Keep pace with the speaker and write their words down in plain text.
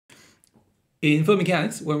In fluid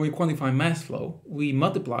mechanics, when we quantify mass flow, we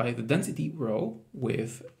multiply the density rho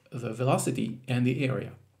with the velocity and the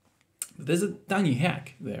area. There's a tiny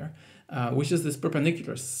hack there, which is this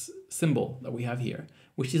perpendicular symbol that we have here,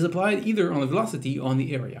 which is applied either on the velocity or on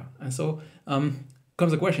the area. And so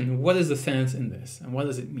comes the question, what is the sense in this and what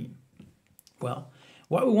does it mean? Well,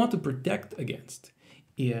 what we want to protect against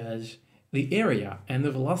is the area and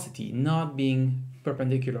the velocity not being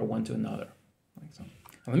perpendicular one to another. Like so.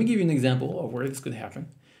 Now, let me give you an example of where this could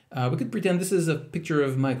happen. We could pretend this is a picture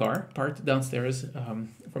of my car parked downstairs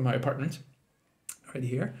from my apartment, right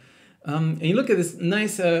here. And you look at this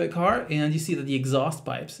nice car, and you see that the exhaust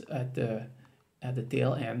pipes at the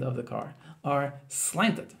tail end of the car are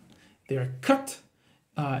slanted. They are cut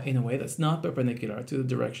in a way that's not perpendicular to the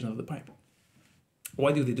direction of the pipe.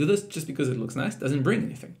 Why do they do this? Just because it looks nice, doesn't bring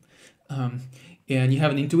anything. And you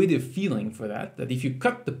have an intuitive feeling for that if you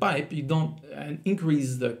cut the pipe, you don't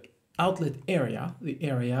increase the outlet area, the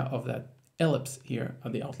area of that ellipse here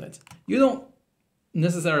of the outlets. You don't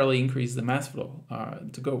necessarily increase the mass flow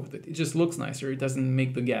to go with it. It just looks nicer. It doesn't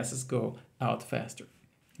make the gases go out faster.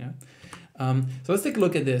 Yeah. So let's take a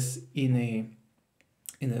look at this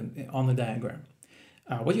on the diagram.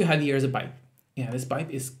 What you have here is a pipe. Yeah, this pipe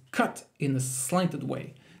is cut in a slanted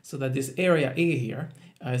way so that this area A here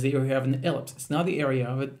is the area of an ellipse. It's not the area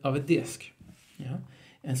of a disc. Yeah.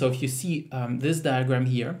 And so if you see this diagram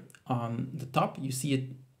here on the top, you see it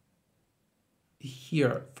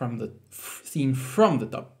here seen from the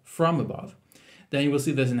top, from above, then you will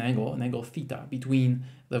see there's an angle theta between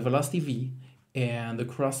the velocity v and the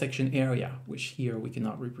cross-section area, which here we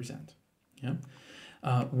cannot represent. Yeah?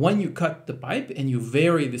 When you cut the pipe and you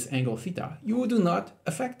vary this angle theta, you do not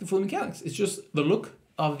affect the fluid mechanics. It's just the look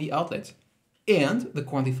of the outlet and the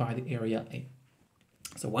quantified area A.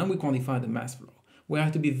 So when we quantify the mass flow, we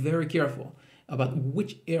have to be very careful about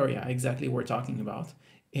which area exactly we're talking about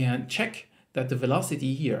and check that the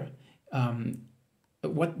velocity here,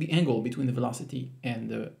 what the angle between the velocity and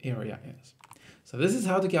the area is. So this is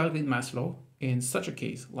how to calculate mass flow in such a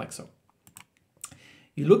case like so.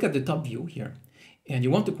 You look at the top view here, and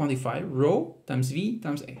you want to quantify rho times v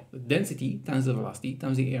times a, the density times the velocity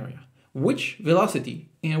times the area. Which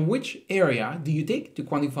velocity and which area do you take to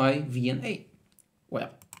quantify v and a?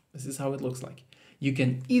 Well, this is how it looks like. You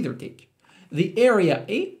can either take the area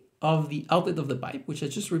A of the outlet of the pipe, which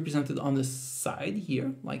is just represented on the side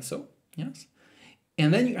here, like so, yes?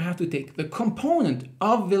 And then you have to take the component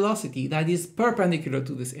of velocity that is perpendicular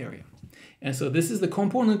to this area. And so this is the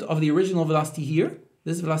component of the original velocity here.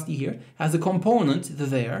 This velocity here has a component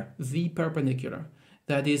there, v perpendicular,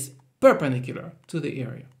 that is perpendicular to the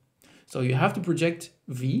area. So you have to project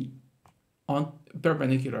v on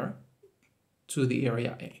perpendicular to the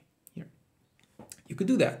area A here. You could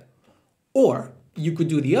do that. Or you could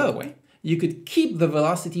do the other way. You could keep the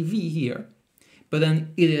velocity v here, but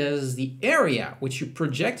then it is the area which you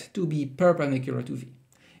project to be perpendicular to v.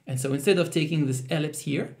 And so instead of taking this ellipse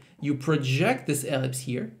here, you project this ellipse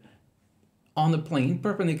here on the plane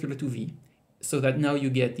perpendicular to v, so that now you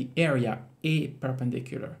get the area A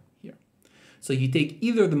perpendicular here. So you take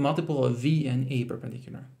either the multiple of v and a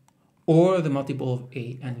perpendicular, or the multiple of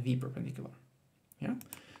a and v perpendicular. Yeah.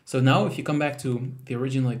 So now if you come back to the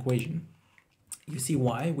original equation, you see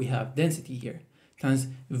why we have density here times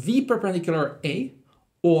v perpendicular a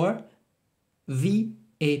or v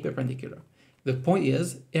a perpendicular. The point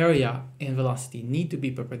is area and velocity need to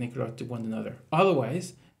be perpendicular to one another.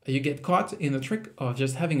 Otherwise, you get caught in the trick of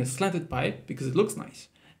just having a slanted pipe because it looks nice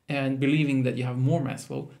and believing that you have more mass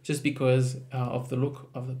flow just because of the look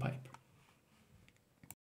of the pipe.